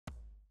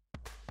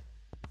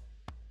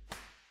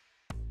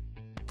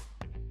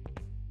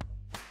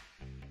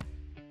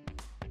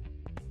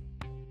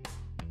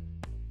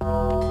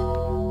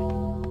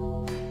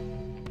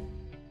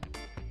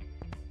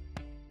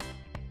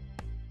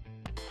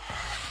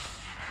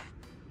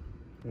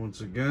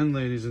Once again,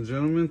 ladies and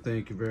gentlemen,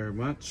 thank you very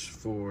much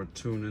for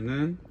tuning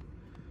in,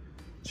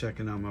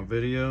 checking out my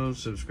videos,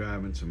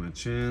 subscribing to my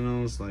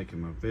channels, liking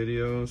my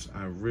videos.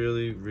 I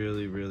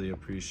really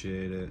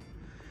appreciate it.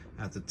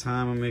 At the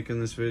time I'm making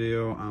this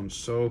video, I'm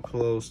so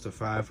close to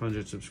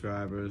 500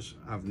 subscribers.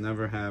 I've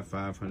never had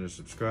 500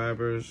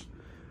 subscribers.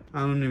 I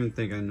don't even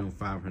think I know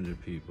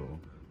 500 people.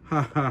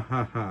 Ha ha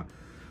ha ha.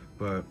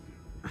 But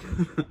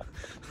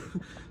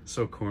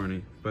so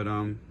corny. But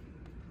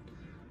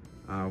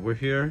we're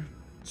here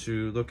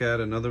to look at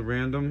another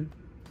random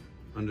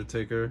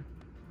Undertaker,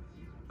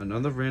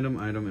 another random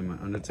item in my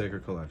Undertaker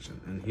collection.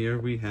 And here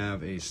we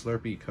have a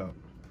Slurpee cup.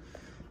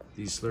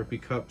 These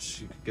Slurpee cups,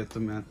 you could get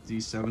them at the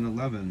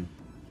 7-Eleven.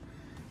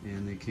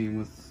 And they came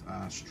with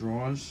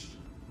straws.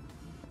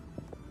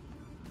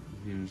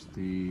 Here's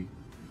the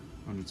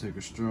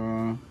Undertaker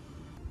straw.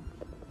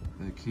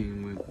 That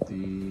came with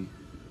the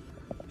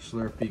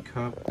Slurpee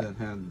cup that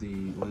had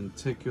the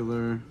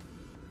lenticular,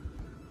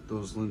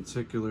 those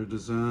lenticular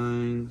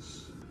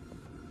designs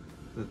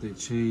that they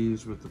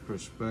changed with the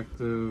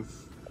perspective.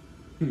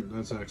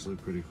 That's actually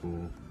pretty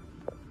cool.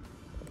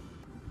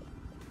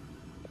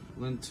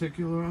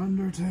 Lenticular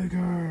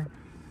Undertaker!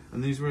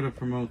 And these were to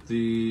promote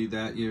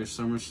that year's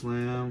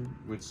SummerSlam,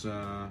 which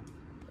you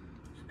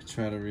could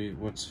try to read.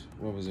 What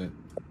was it?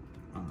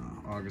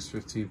 August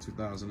 15,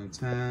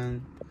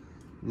 2010.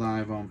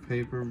 Live on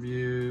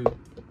pay-per-view.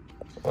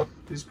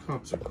 These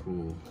cups are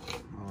cool.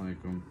 I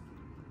like them.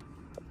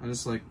 I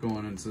just like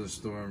going into the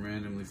store and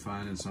randomly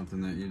finding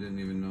something that you didn't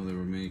even know they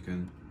were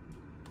making.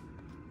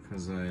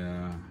 Because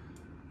I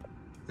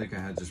think I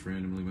had just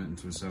randomly went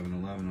into a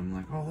 7-Eleven. I'm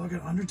like, oh, look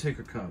at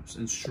Undertaker cups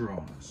and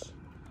straws.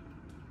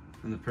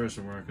 And the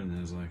person working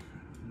there is like,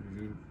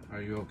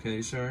 are you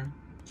okay, sir?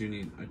 Do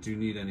you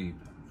need any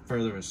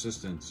further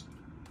assistance?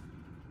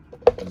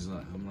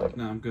 I'm like,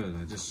 no, I'm good.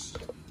 I just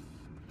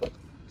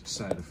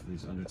excited for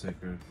these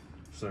Undertaker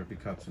Slurpee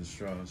cups and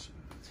straws.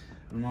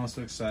 I'm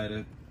also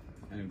excited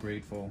and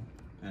grateful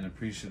and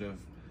appreciative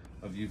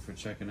of you for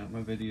checking out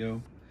my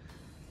video,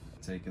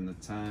 taking the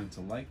time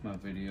to like my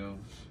videos,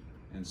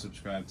 and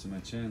subscribe to my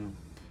channel.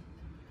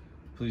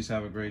 Please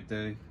have a great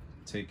day,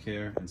 take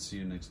care, and see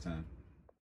you next time.